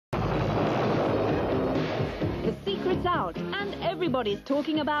It's out, and everybody's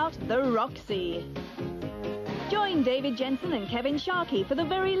talking about the Roxy. Join David Jensen and Kevin Sharkey for the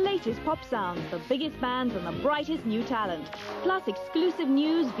very latest pop sounds, the biggest bands and the brightest new talent. Plus exclusive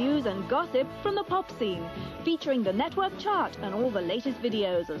news, views and gossip from the pop scene, featuring the network chart and all the latest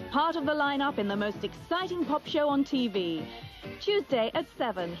videos as part of the lineup in the most exciting pop show on TV. Tuesday at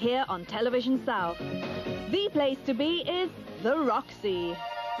 7 here on Television South. The place to be is the Roxy.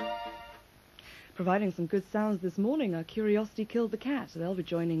 Providing some good sounds this morning are Curiosity Killed the Cat. They'll be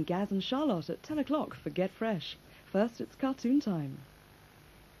joining Gaz and Charlotte at 10 o'clock for Get Fresh. First, it's cartoon time.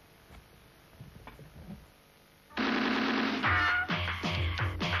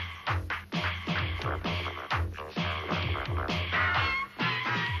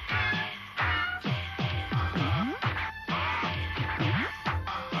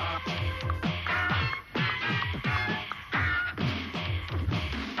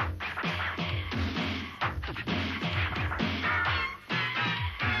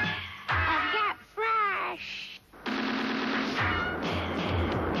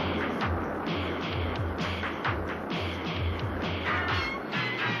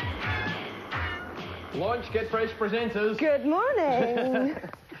 Launch Get Fresh presenters. Good morning.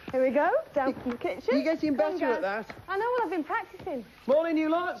 Here we go, down from the kitchen. You're getting better at that. I know, well, I've been practicing. Morning, you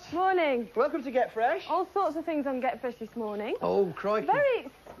lots. Morning. Welcome to Get Fresh. All sorts of things on Get Fresh this morning. Oh, crikey. Very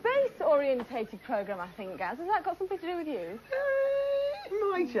space-orientated programme, I think, Gaz. Has that got something to do with you?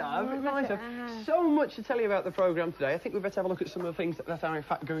 Might have. So much to tell you about the programme today. I think we'd better have a look at some of the things that are in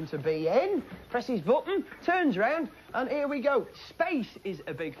fact going to be in. Press his button, turns round, and here we go. Space is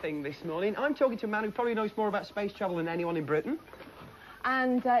a big thing this morning. I'm talking to a man who probably knows more about space travel than anyone in Britain.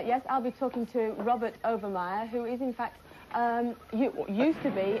 And, yes, I'll be talking to Robert Overmyer, who is, in fact, used to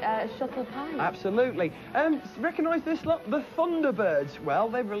be a shuttle pilot. Absolutely. Recognise this lot? The Thunderbirds. Well,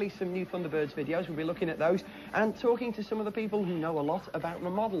 they've released some new Thunderbirds videos. We'll be looking at those and talking to some of the people who know a lot about the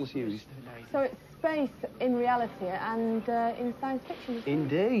models used. So it's space in reality and in science fiction.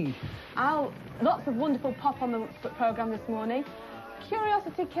 Indeed. Lots of wonderful pop on the programme this morning.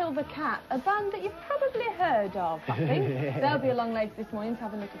 Curiosity Killed the Cat, a band that you've probably heard of, I think. They'll be along later this morning to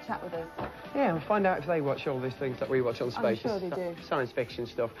have a little chat with us. Yeah, we'll find out if they watch all these things that we watch on space. I'm sure they do. Science fiction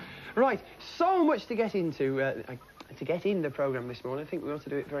stuff. Right, so much to get into. To get in the programme this morning, I think we ought to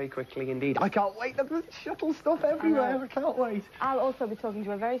do it very quickly indeed. I can't wait. There's shuttle stuff everywhere. I can't wait. I'll also be talking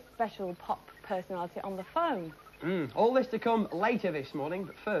to a very special pop personality on the phone. All this to come later this morning,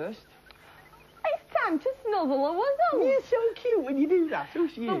 but first... It's time to snuzzle a Wuzzle. You're so cute when you do that.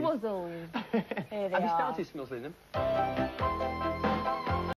 Who's you? The Wuzzles. Here they Have you are. started snuzzling them?